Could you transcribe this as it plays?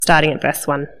starting at verse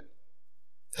 1.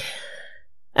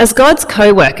 As God's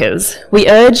co-workers, we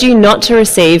urge you not to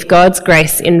receive God's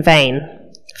grace in vain.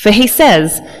 For he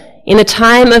says, "In a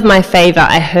time of my favour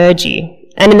I heard you,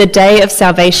 and in the day of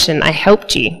salvation I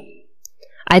helped you."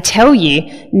 I tell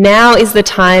you, now is the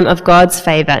time of God's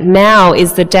favour, now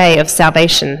is the day of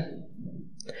salvation.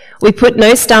 We put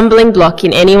no stumbling block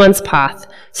in anyone's path,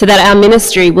 so that our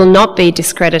ministry will not be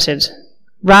discredited.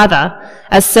 Rather,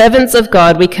 as servants of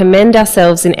God, we commend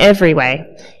ourselves in every way,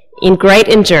 in great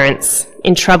endurance,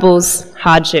 in troubles,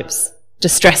 hardships,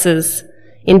 distresses,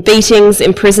 in beatings,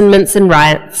 imprisonments and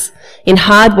riots, in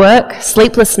hard work,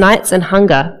 sleepless nights and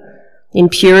hunger, in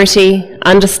purity,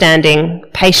 understanding,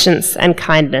 patience and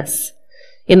kindness,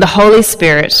 in the Holy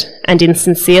Spirit and in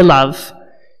sincere love,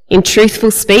 in truthful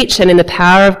speech and in the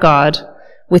power of God,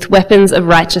 with weapons of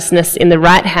righteousness in the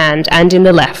right hand and in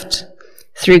the left,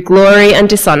 through glory and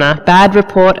dishonour, bad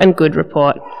report and good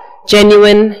report,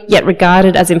 genuine yet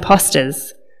regarded as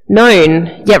impostors,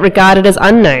 known yet regarded as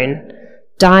unknown,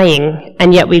 dying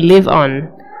and yet we live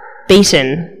on,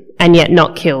 beaten and yet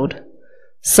not killed,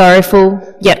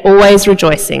 sorrowful yet always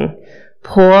rejoicing,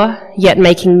 poor yet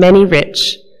making many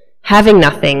rich, having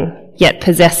nothing yet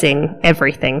possessing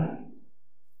everything.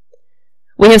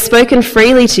 We have spoken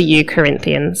freely to you,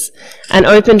 Corinthians, and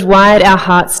opened wide our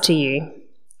hearts to you.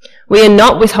 We are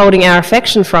not withholding our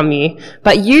affection from you,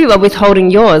 but you are withholding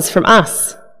yours from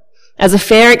us. As a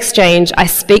fair exchange, I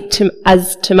speak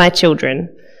as to my children.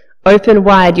 Open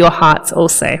wide your hearts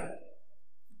also.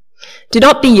 Do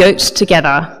not be yoked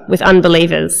together with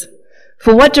unbelievers.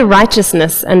 For what do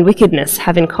righteousness and wickedness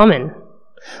have in common?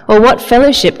 Or what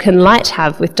fellowship can light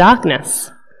have with darkness?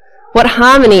 What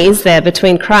harmony is there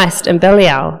between Christ and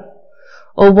Belial?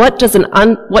 Or what does a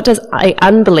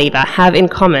believer have in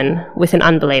common with an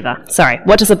unbeliever?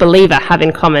 What does a believer have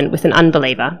in common with an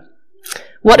unbeliever?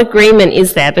 What agreement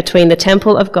is there between the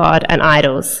temple of God and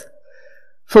idols?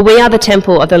 For we are the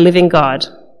temple of the living God.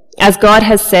 As God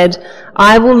has said,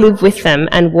 I will live with them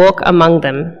and walk among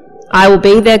them. I will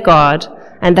be their God,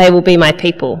 and they will be my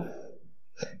people.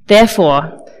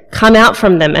 Therefore, come out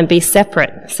from them and be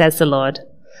separate, says the Lord.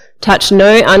 Touch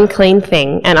no unclean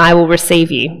thing, and I will receive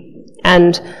you.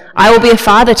 And I will be a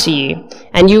father to you,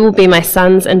 and you will be my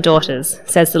sons and daughters,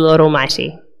 says the Lord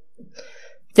Almighty.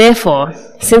 Therefore,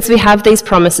 since we have these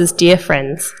promises, dear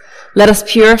friends, let us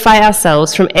purify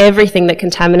ourselves from everything that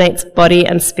contaminates body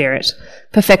and spirit,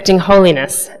 perfecting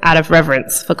holiness out of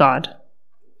reverence for God.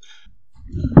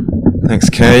 Thanks,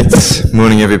 Kate.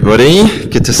 Morning, everybody.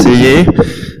 Good to see you.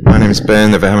 My name is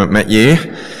Ben, if I haven't met you.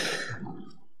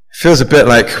 Feels a bit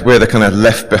like we're the kind of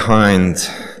left behind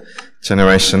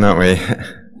generation, aren't we?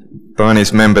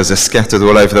 Barney's members are scattered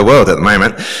all over the world at the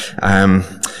moment.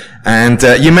 And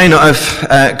you may not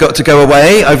have got to go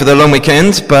away over the long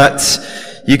weekend, but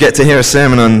you get to hear a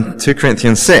sermon on 2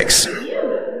 Corinthians 6.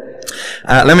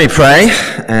 Let me pray,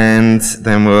 and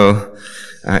then we'll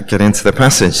get into the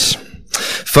passage.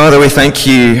 Father, we thank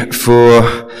you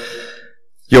for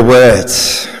your word.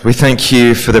 We thank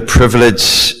you for the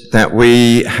privilege that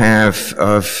we have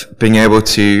of being able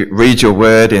to read your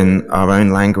word in our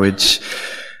own language.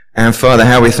 And Father,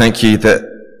 how we thank you that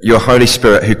your Holy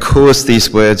Spirit, who caused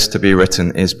these words to be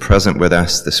written, is present with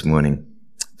us this morning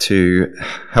to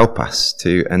help us,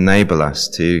 to enable us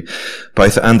to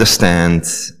both understand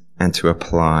and to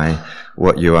apply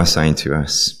what you are saying to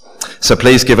us. So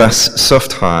please give us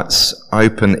soft hearts,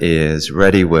 open ears,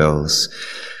 ready wills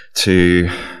to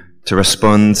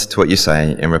respond to what you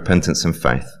say in repentance and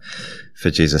faith. For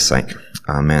Jesus' sake.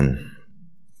 Amen.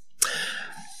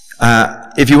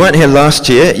 If you weren't here last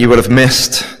year, you would have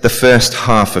missed the first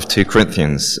half of 2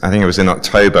 Corinthians. I think it was in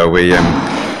October.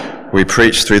 We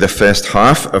preached through the first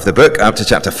half of the book up to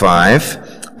chapter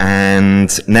 5.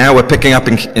 And now we're picking up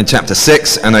in chapter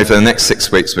 6. And over the next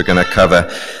 6 weeks, we're going to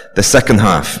cover the second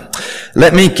half.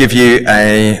 Let me give you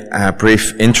a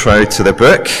brief intro to the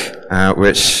book,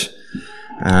 which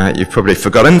you've probably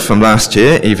forgotten from last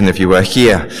year, even if you were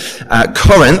here.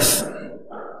 Corinth,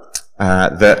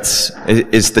 that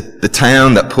is the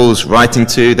town that Paul's writing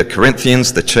to, the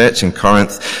Corinthians, the church in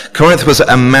Corinth. Corinth was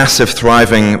a massive,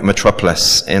 thriving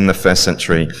metropolis in the first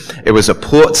century. It was a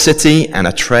port city and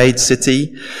a trade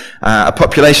city, a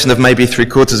population of maybe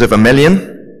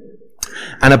 750,000,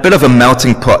 and a bit of a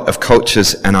melting pot of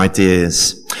cultures and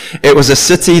ideas. It was a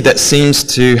city that seems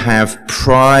to have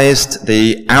prized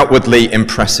the outwardly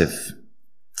impressive.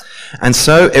 And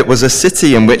so it was a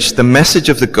city in which the message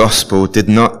of the gospel did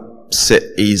not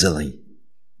sit easily.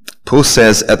 Paul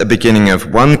says at the beginning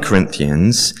of 1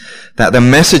 Corinthians that the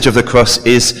message of the cross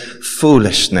is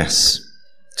foolishness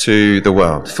to the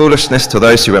world. Foolishness to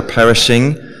those who are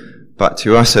perishing, but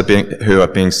to us who are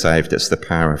being saved, it's the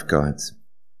power of God.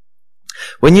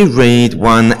 When you read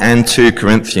 1 and 2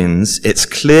 Corinthians, it's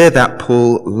clear that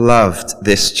Paul loved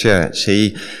this church.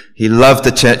 He loved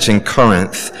the church in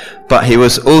Corinth, but he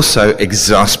was also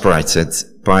exasperated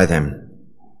by them.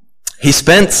 He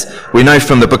spent, we know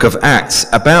from the book of Acts,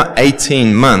 about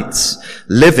 18 months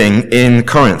living in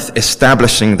Corinth,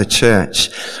 establishing the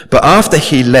church. But after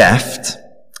he left,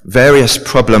 various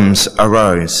problems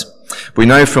arose. We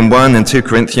know from 1 and 2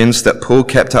 Corinthians that Paul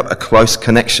kept up a close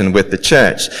connection with the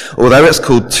church. Although it's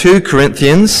called 2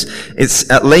 Corinthians, it's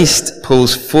at least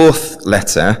Paul's 4th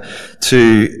letter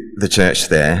to the church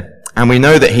there. And we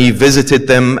know that he visited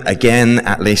them again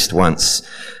at least once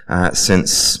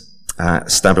since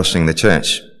establishing the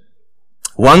church.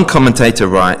 One commentator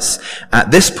writes,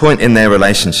 at this point in their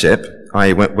relationship,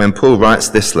 i.e. when Paul writes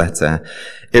this letter,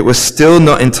 it was still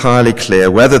not entirely clear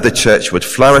whether the church would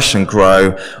flourish and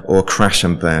grow or crash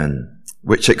and burn,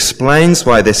 which explains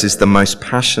why this is the most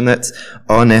passionate,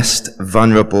 honest,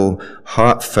 vulnerable,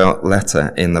 heartfelt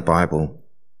letter in the Bible.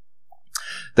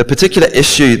 The particular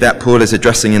issue that Paul is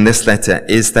addressing in this letter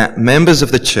is that members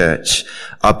of the church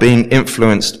are being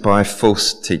influenced by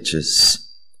false teachers.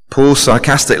 Paul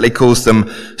sarcastically calls them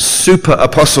super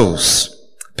apostles,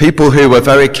 people who were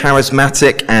very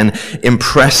charismatic and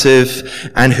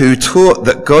impressive and who taught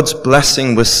that God's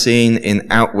blessing was seen in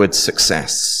outward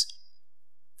success.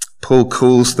 Paul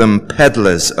calls them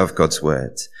peddlers of God's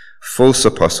word, false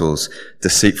apostles,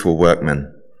 deceitful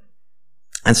workmen.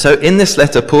 And so in this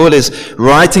letter, Paul is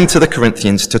writing to the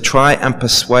Corinthians to try and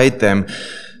persuade them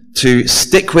to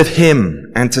stick with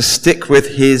him and to stick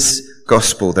with his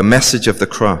gospel, the message of the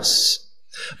cross.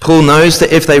 Paul knows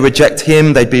that if they reject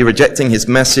him, they'd be rejecting his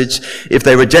message. If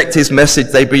they reject his message,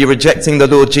 they'd be rejecting the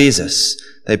Lord Jesus.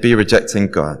 They'd be rejecting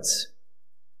God.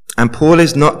 And Paul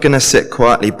is not going to sit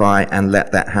quietly by and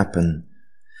let that happen.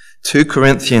 2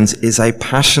 Corinthians is a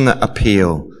passionate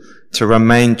appeal to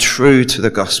remain true to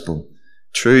the gospel,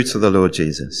 true to the Lord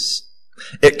Jesus.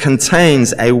 It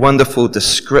contains a wonderful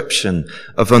description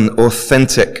of an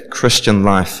authentic Christian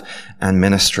life and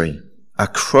ministry, a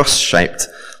cross-shaped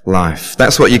life.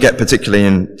 That's what you get particularly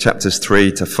in chapters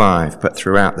 3 to 5, but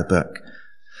throughout the book.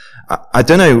 I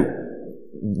don't know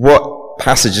what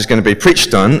passage is going to be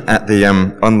preached on at the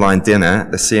online dinner,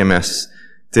 the CMS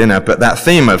dinner, but that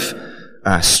theme of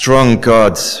strong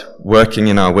God working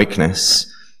in our weakness,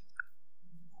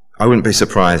 I wouldn't be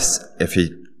surprised if he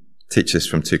teaches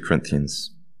from 2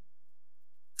 Corinthians.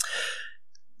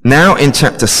 Now in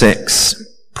chapter 6,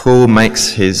 Paul makes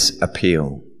his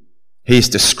appeal. He's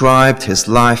described his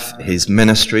life, his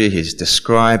ministry. He's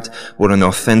described what an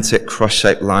authentic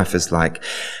cross-shaped life is like.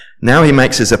 Now he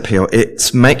makes his appeal.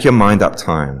 It's make your mind up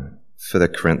time for the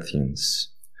Corinthians.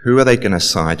 Who are they going to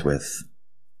side with?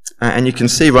 And you can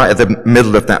see right at the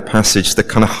middle of that passage the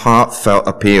kind of heartfelt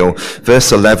appeal.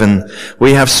 Verse 11,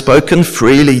 we have spoken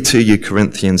freely to you,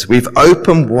 Corinthians. We've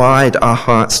opened wide our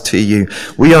hearts to you.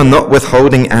 We are not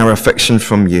withholding our affection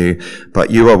from you, but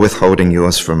you are withholding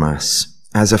yours from us.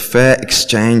 As a fair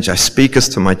exchange, I speak as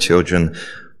to my children,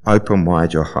 open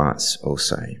wide your hearts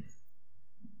also.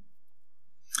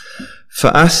 For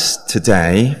us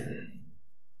today,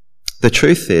 the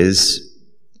truth is,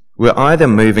 we're either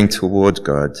moving toward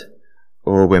God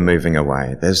or we're moving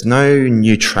away. There's no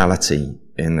neutrality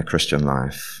in the Christian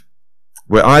life.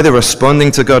 We're either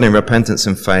responding to God in repentance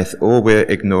and faith or we're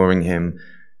ignoring him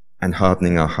and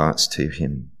hardening our hearts to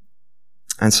him.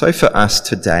 And so for us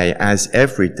today, as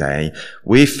every day,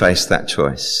 we face that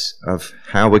choice of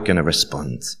how we're going to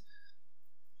respond.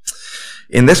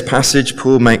 In this passage,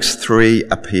 Paul makes 3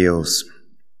 appeals.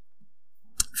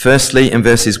 Firstly, in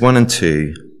verses 1 and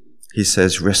 2, he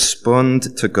says,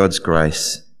 respond to God's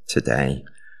grace today.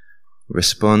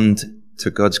 Respond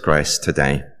to God's grace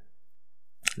today.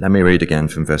 Let me read again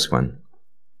from verse 1.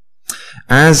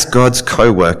 As God's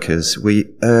co-workers,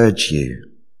 we urge you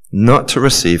not to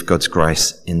receive God's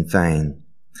grace in vain.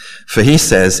 For he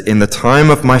says, in the time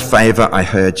of my favor I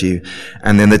heard you,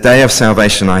 and in the day of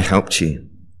salvation I helped you.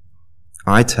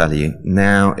 I tell you,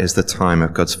 now is the time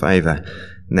of God's favor.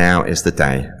 Now is the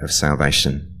day of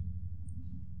salvation.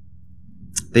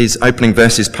 These opening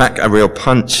verses pack a real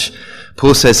punch.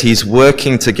 Paul says he's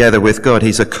working together with God.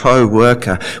 He's a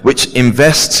co-worker, which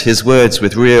invests his words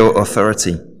with real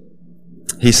authority.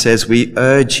 He says, we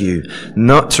urge you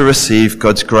not to receive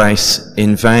God's grace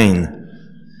in vain,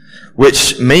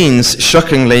 which means,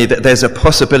 shockingly, that there's a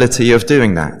possibility of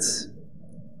doing that,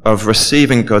 of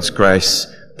receiving God's grace,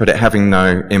 but it having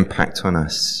no impact on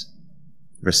us,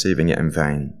 receiving it in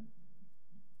vain.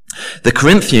 The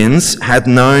Corinthians had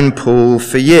known Paul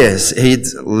for years. He'd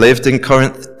lived in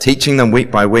Corinth, teaching them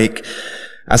week by week.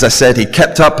 As I said, he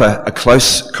kept up a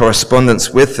close correspondence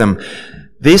with them.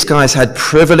 These guys had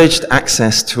privileged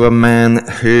access to a man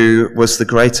who was the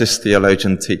greatest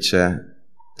theologian teacher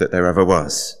that there ever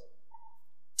was.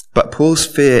 But Paul's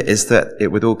fear is that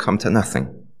it would all come to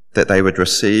nothing, that they would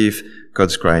receive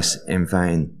God's grace in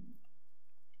vain.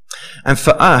 And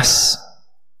for us,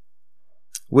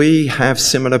 we have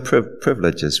similar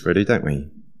privileges, really, don't we?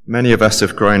 Many of us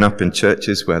have grown up in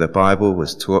churches where the Bible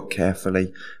was taught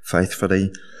carefully,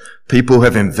 faithfully. People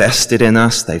have invested in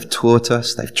us, they've taught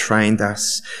us, they've trained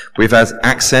us. We've had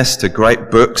access to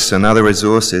great books and other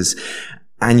resources,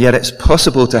 and yet it's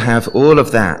possible to have all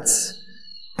of that,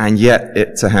 and yet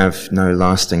it to have no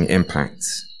lasting impact.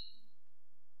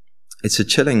 It's a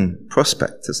chilling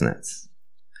prospect, isn't it?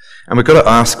 And we've got to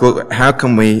ask, well, how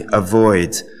can we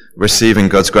avoid receiving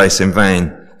God's grace in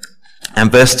vain?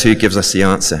 And verse 2 gives us the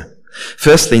answer.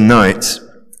 Firstly, note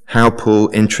how Paul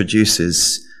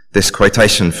introduces this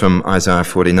quotation from Isaiah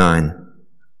 49.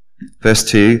 Verse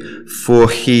 2, "For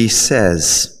he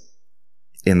says,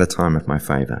 in the time of my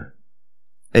favor."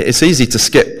 It's easy to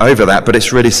skip over that, but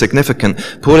it's really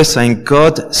significant. Paul is saying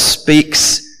God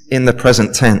speaks in the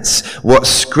present tense. What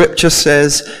Scripture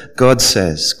says, God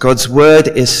says. God's word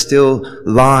is still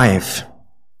live.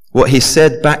 What he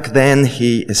said back then,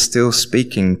 he is still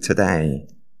speaking today.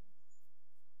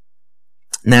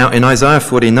 Now, in Isaiah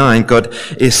 49, God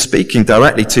is speaking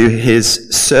directly to his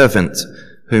servant,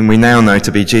 whom we now know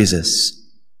to be Jesus.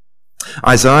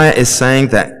 Isaiah is saying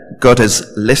that God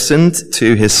has listened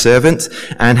to his servant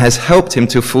and has helped him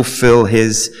to fulfill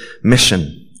his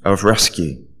mission of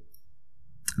rescue.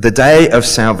 The day of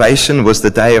salvation was the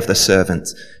day of the servant,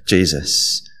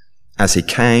 Jesus, as he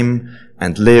came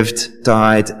and lived,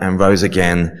 died, and rose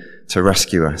again to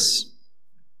rescue us.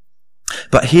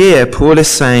 But here, Paul is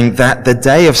saying that the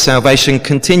day of salvation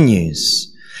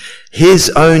continues. His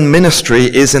own ministry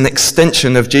is an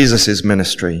extension of Jesus'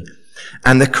 ministry,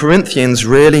 and the Corinthians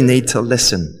really need to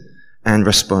listen and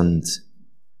respond.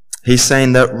 He's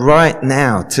saying that right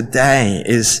now, today,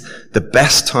 is the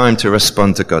best time to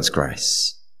respond to God's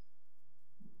grace.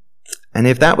 And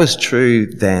if that was true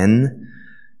then,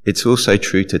 it's also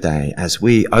true today as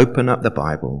we open up the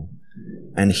Bible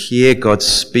and hear God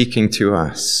speaking to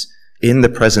us in the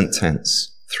present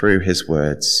tense through his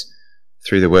words,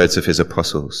 through the words of his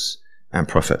apostles and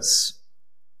prophets.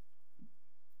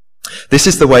 This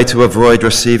is the way to avoid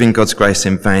receiving God's grace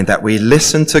in vain, that we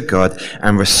listen to God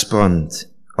and respond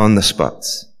on the spot.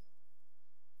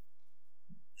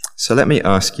 So let me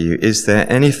ask you, is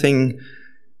there anything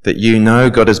that you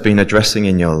know God has been addressing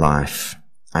in your life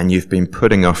and you've been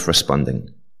putting off responding?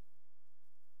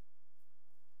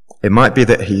 It might be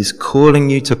that he's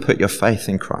calling you to put your faith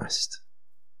in Christ.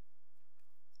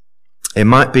 It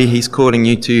might be he's calling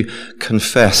you to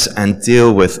confess and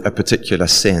deal with a particular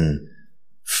sin,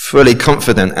 fully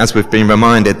confident, as we've been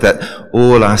reminded, that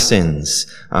all our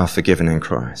sins are forgiven in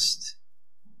Christ.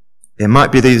 It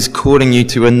might be that he's calling you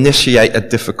to initiate a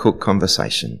difficult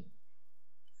conversation.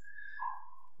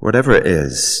 Whatever it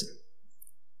is,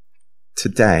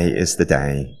 today is the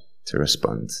day to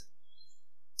respond.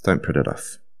 Don't put it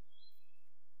off.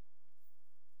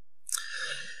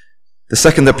 The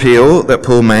second appeal that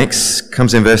Paul makes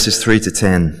comes in verses 3 to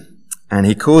 10, and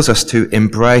he calls us to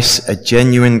embrace a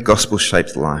genuine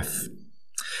gospel-shaped life.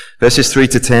 Verses 3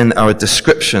 to 10 are a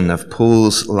description of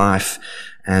Paul's life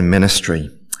and ministry.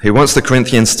 He wants the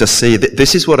Corinthians to see that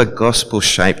this is what a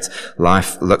gospel-shaped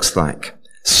life looks like,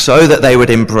 so that they would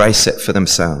embrace it for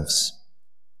themselves.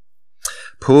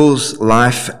 Paul's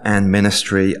life and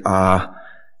ministry are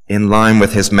in line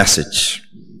with his message.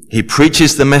 He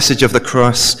preaches the message of the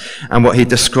cross, and what he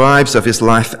describes of his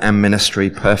life and ministry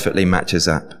perfectly matches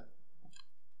up.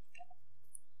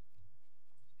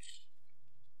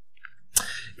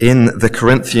 In the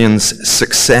Corinthians'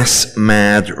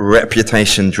 success-mad,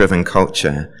 reputation-driven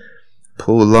culture,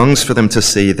 Paul longs for them to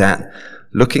see that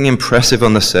looking impressive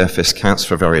on the surface counts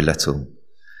for very little,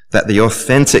 that the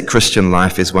authentic Christian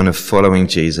life is one of following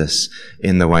Jesus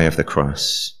in the way of the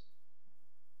cross.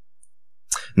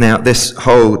 Now, this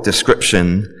whole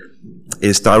description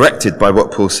is directed by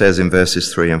what Paul says in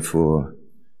verses 3 and 4.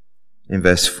 In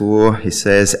verse 4, he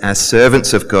says, "As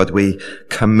servants of God, we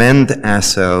commend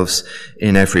ourselves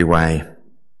in every way,"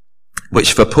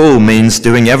 which for Paul means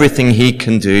doing everything he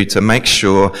can do to make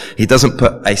sure he doesn't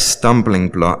put a stumbling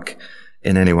block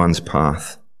in anyone's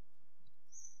path.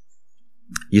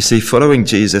 You see, following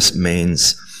Jesus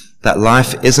means that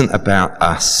life isn't about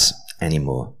us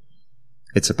anymore.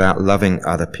 It's about loving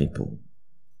other people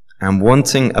and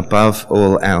wanting above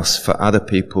all else for other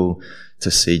people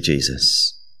to see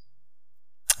Jesus.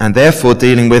 And therefore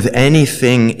dealing with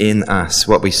anything in us,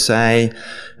 what we say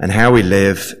and how we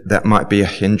live, that might be a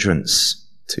hindrance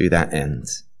to that end.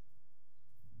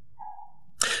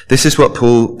 This is what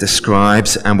Paul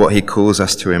describes and what he calls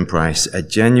us to embrace, a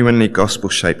genuinely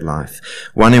gospel-shaped life,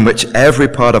 one in which every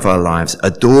part of our lives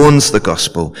adorns the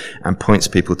gospel and points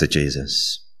people to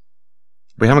Jesus.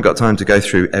 We haven't got time to go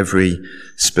through every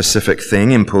specific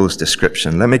thing in Paul's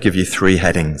description. Let me give you 3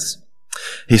 headings.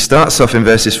 He starts off in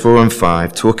verses 4 and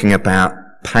 5 talking about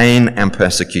pain and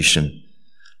persecution.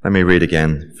 Let me read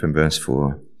again from verse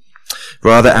 4.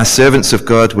 Rather, as servants of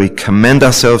God, we commend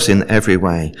ourselves in every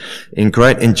way, in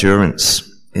great endurance,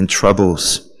 in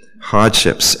troubles,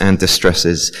 hardships and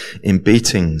distresses, in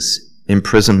beatings,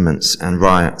 imprisonments and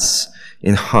riots,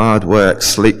 in hard work,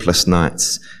 sleepless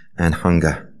nights, and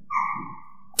hunger.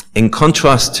 In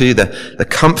contrast to the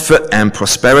comfort and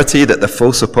prosperity that the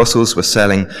false apostles were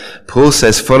selling, Paul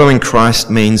says following Christ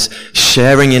means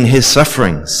sharing in his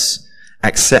sufferings,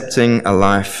 accepting a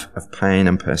life of pain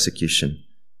and persecution.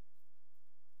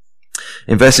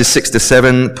 In verses 6 to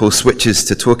 7, Paul switches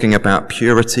to talking about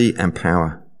purity and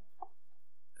power.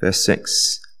 Verse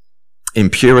 6, in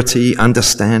purity,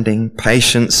 understanding,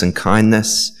 patience and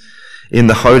kindness, in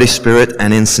the Holy Spirit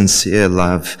and in sincere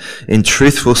love, in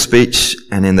truthful speech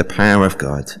and in the power of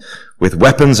God, with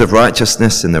weapons of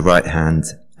righteousness in the right hand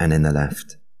and in the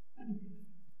left.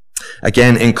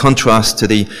 Again, in contrast to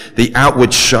the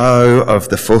outward show of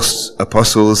the false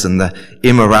apostles and the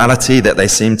immorality that they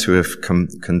seem to have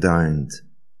condoned,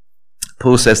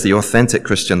 Paul says the authentic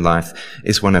Christian life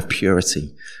is one of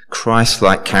purity,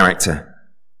 Christ-like character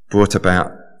brought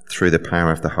about through the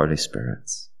power of the Holy Spirit.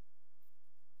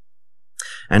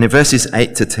 And in verses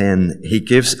 8 to 10, he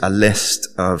gives a list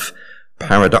of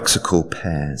paradoxical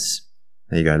pairs.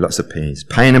 There you go, lots of P's.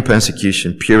 Pain and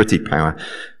persecution, purity, power,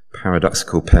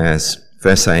 paradoxical pairs.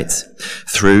 Verse 8,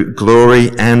 through glory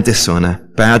and dishonor,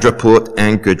 bad report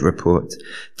and good report,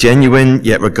 genuine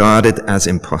yet regarded as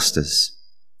impostors,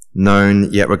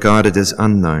 known yet regarded as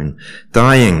unknown,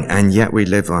 dying and yet we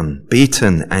live on,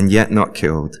 beaten and yet not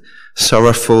killed,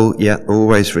 sorrowful yet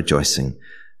always rejoicing,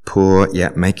 poor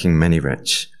yet making many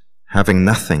rich, having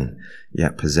nothing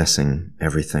yet possessing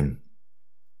everything.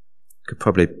 Could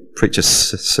probably preach a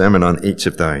sermon on each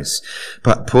of those.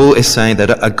 But Paul is saying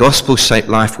that a gospel-shaped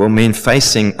life will mean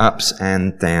facing ups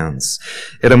and downs.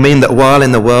 It'll mean that while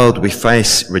in the world we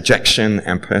face rejection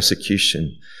and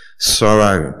persecution,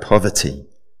 sorrow, poverty,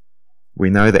 we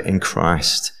know that in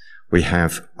Christ we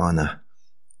have honor,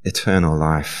 eternal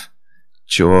life,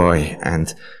 joy,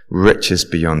 and riches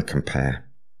beyond compare.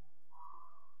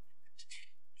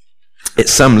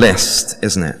 It's some list,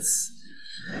 isn't it?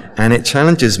 And it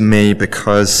challenges me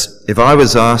because if I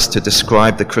was asked to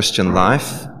describe the Christian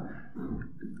life,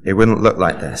 it wouldn't look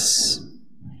like this.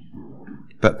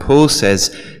 But Paul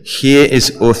says, here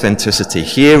is authenticity.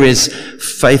 Here is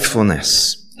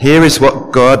faithfulness. Here is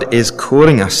what God is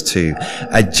calling us to,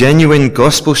 a genuine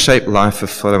gospel-shaped life of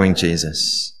following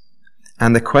Jesus.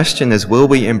 And the question is, will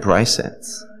we embrace it?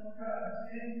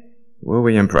 Will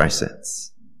we embrace it?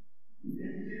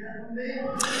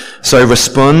 So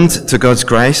respond to God's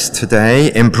grace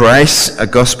today. Embrace a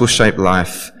gospel-shaped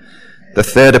life. The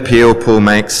third appeal Paul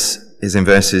makes is in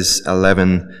verses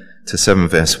 11 to 7,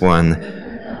 verse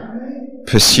 1.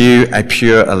 Pursue a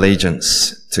pure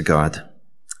allegiance to God.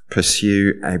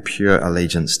 Pursue a pure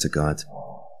allegiance to God.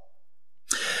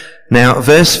 Now,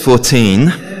 verse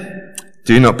 14,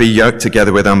 do not be yoked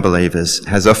together with unbelievers,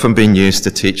 has often been used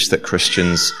to teach that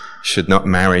Christians should not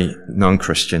marry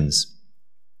non-Christians.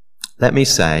 Let me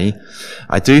say,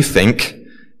 I do think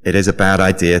it is a bad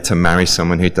idea to marry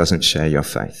someone who doesn't share your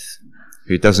faith,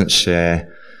 who doesn't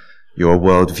share your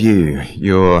worldview,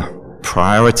 your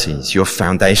priorities, your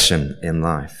foundation in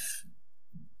life.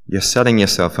 You're setting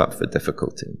yourself up for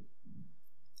difficulty.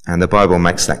 And the Bible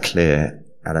makes that clear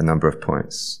at a number of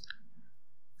points.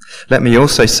 Let me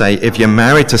also say, if you're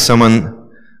married to someone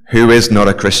who is not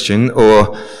a Christian,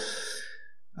 or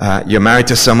you're married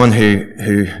to someone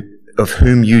of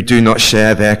whom you do not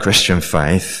share their Christian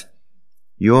faith,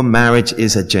 your marriage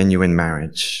is a genuine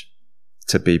marriage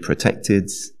to be protected,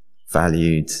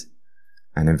 valued,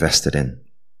 and invested in.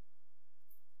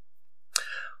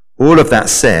 All of that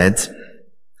said,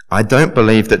 I don't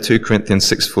believe that 2 Corinthians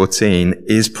 6:14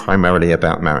 is primarily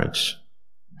about marriage.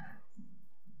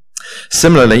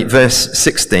 Similarly, verse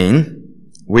 16,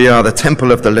 we are the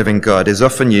temple of the living God, is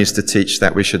often used to teach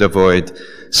that we should avoid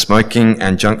smoking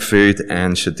and junk food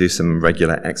and should do some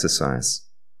regular exercise.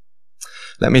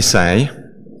 Let me say,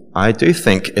 I do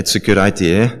think it's a good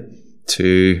idea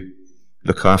to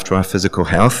look after our physical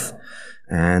health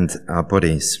and our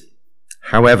bodies.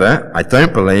 However, I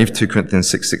don't believe 2 Corinthians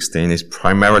 6:16 is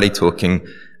primarily talking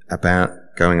about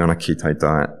going on a keto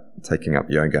diet, taking up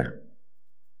yoga.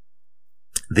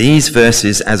 These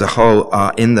verses as a whole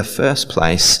are in the first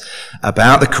place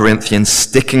about the Corinthians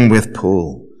sticking with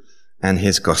Paul and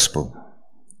his gospel,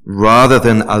 rather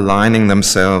than aligning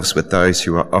themselves with those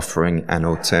who are offering an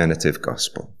alternative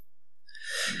gospel.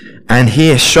 And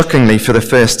here, shockingly, for the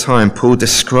first time, Paul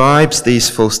describes these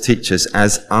false teachers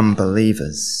as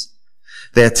unbelievers.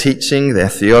 Their teaching, their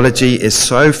theology is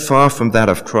so far from that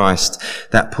of Christ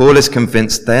that Paul is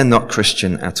convinced they're not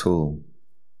Christian at all.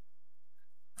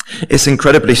 It's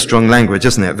incredibly strong language,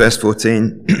 isn't it? Verse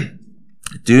 14,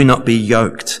 do not be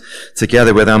yoked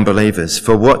together with unbelievers.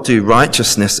 For what do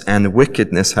righteousness and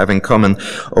wickedness have in common?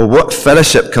 Or what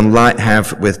fellowship can light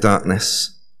have with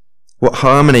darkness? What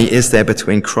harmony is there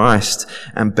between Christ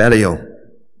and Belial,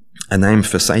 a name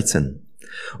for Satan?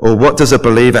 Or what does a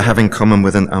believer have in common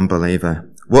with an unbeliever?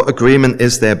 What agreement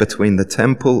is there between the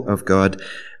temple of God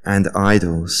and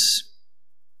idols?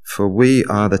 For we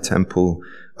are the temple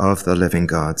of the living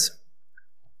God.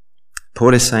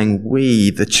 Paul is saying we,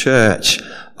 the church,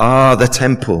 are the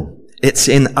temple. It's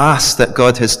in us that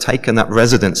God has taken up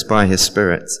residence by his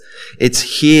Spirit.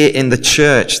 It's here in the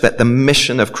church that the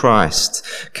mission of Christ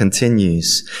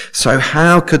continues. So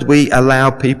how could we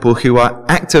allow people who are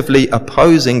actively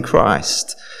opposing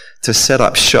Christ to set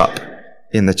up shop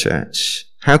in the church?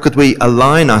 How could we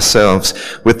align ourselves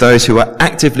with those who are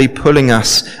actively pulling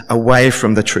us away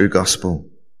from the true gospel?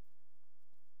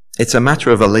 It's a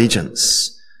matter of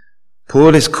allegiance.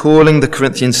 Paul is calling the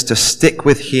Corinthians to stick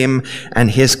with him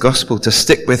and his gospel, to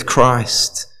stick with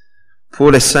Christ.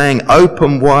 Paul is saying,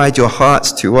 open wide your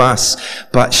hearts to us,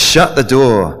 but shut the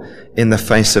door in the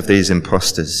face of these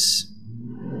imposters.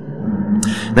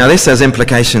 Now, this has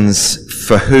implications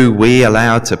for who we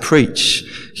allow to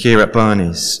preach here at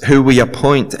Barney's, who we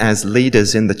appoint as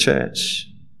leaders in the church.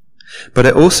 But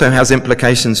it also has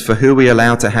implications for who we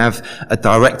allow to have a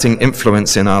directing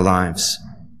influence in our lives.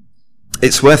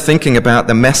 It's worth thinking about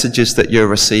the messages that you're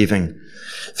receiving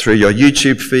through your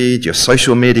YouTube feed, your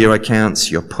social media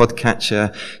accounts, your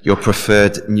podcatcher, your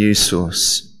preferred news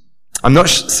source. I'm not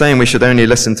saying we should only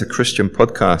listen to Christian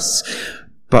podcasts,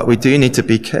 but we do need to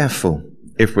be careful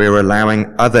if we're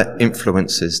allowing other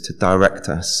influences to direct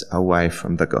us away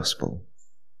from the gospel.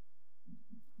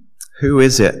 Who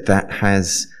is it that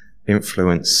has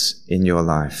influence in your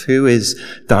life? Who is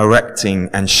directing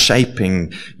and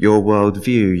shaping your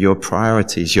worldview, your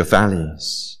priorities, your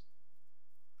values?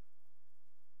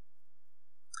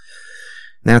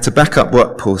 Now, to back up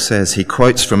what Paul says, he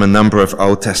quotes from a number of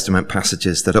Old Testament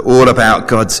passages that are all about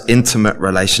God's intimate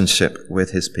relationship with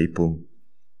his people.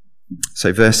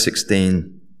 So verse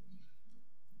 16,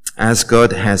 as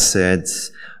God has said,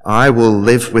 I will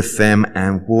live with them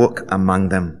and walk among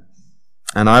them,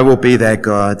 and I will be their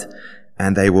God,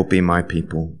 and they will be my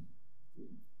people.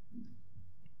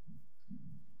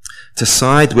 To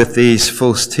side with these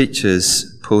false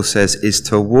teachers, Paul says, is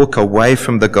to walk away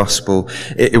from the gospel.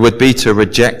 It would be to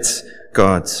reject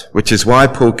God, which is why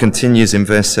Paul continues in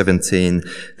verse 17,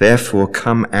 therefore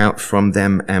come out from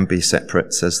them and be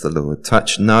separate, says the Lord.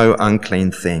 Touch no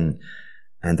unclean thing,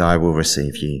 and I will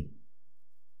receive you.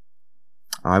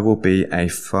 I will be a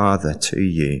father to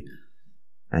you,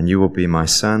 and you will be my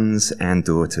sons and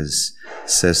daughters,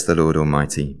 says the Lord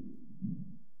Almighty.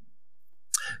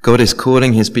 God is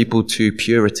calling his people to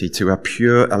purity, to a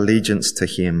pure allegiance to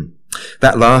him.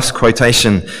 That last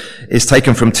quotation is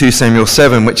taken from 2 Samuel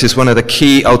 7, which is one of the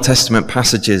key Old Testament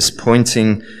passages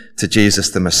pointing to Jesus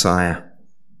the Messiah.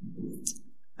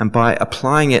 And by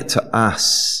applying it to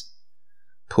us,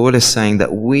 Paul is saying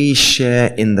that we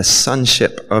share in the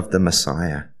sonship of the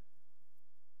Messiah.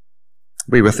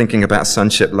 We were thinking about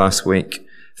sonship last week.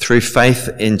 Through faith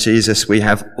in Jesus, we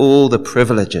have all the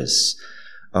privileges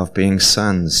of being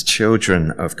sons,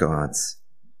 children of God.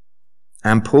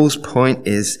 And Paul's point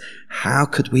is, how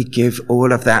could we give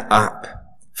all of that up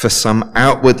for some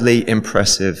outwardly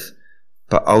impressive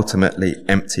but ultimately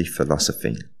empty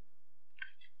philosophy?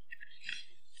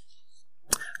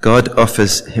 God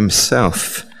offers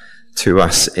himself to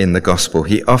us in the gospel.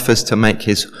 He offers to make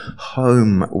his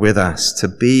home with us, to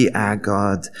be our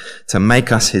God, to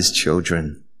make us his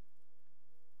children.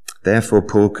 Therefore,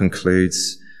 Paul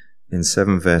concludes in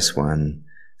 7 verse 1,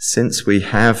 since we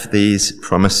have these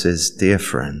promises, dear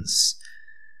friends,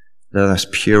 let us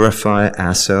purify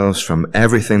ourselves from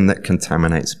everything that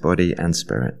contaminates body and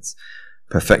spirit,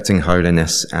 perfecting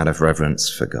holiness out of reverence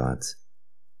for God.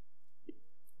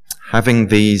 Having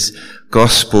these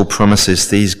gospel promises,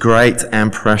 these great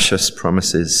and precious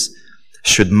promises,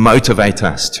 should motivate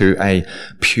us to a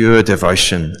pure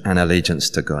devotion and allegiance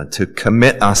to God, to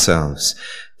commit ourselves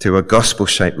to a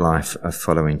gospel-shaped life of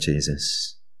following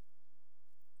Jesus.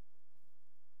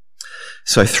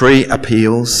 So 3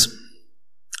 appeals.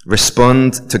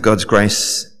 Respond to God's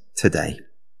grace today.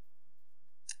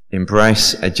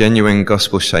 Embrace a genuine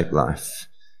gospel-shaped life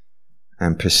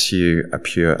and pursue a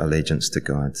pure allegiance to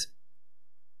God.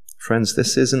 Friends,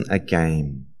 this isn't a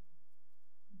game.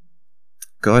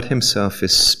 God himself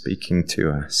is speaking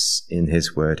to us in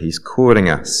his word. He's calling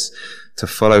us to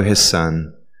follow his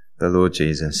Son, the Lord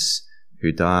Jesus,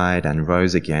 who died and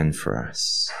rose again for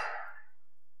us.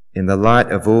 In the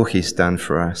light of all he's done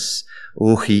for us,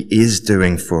 all he is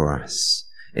doing for us,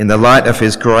 in the light of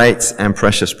his great and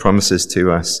precious promises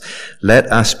to us, let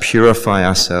us purify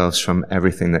ourselves from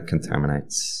everything that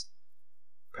contaminates,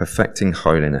 perfecting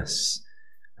holiness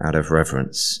out of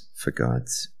reverence for God.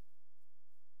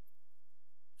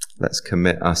 Let's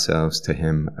commit ourselves to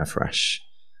him afresh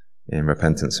in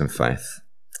repentance and faith.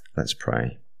 Let's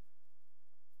pray.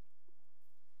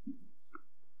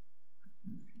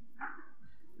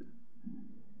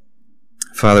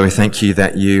 Father, we thank you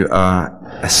that you are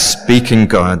a speaking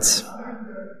God,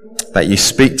 that you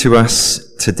speak to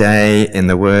us today in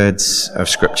the words of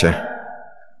Scripture.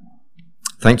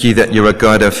 Thank you that you're a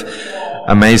God of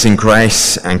amazing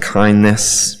grace and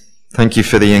kindness. Thank you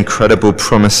for the incredible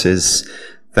promises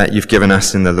that you've given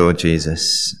us in the Lord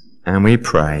Jesus. And we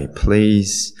pray,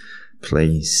 please,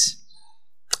 please,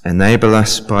 enable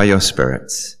us by your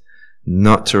Spirit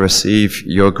not to receive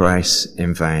your grace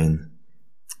in vain,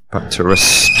 but to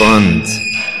respond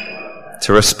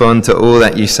to all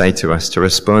that you say to us, to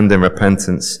respond in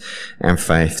repentance and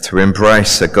faith, to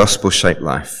embrace a gospel-shaped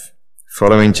life,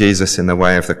 following Jesus in the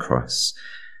way of the cross,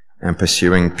 and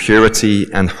pursuing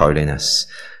purity and holiness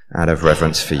out of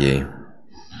reverence for you.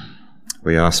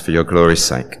 We ask for your glory's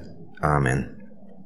sake. Amen.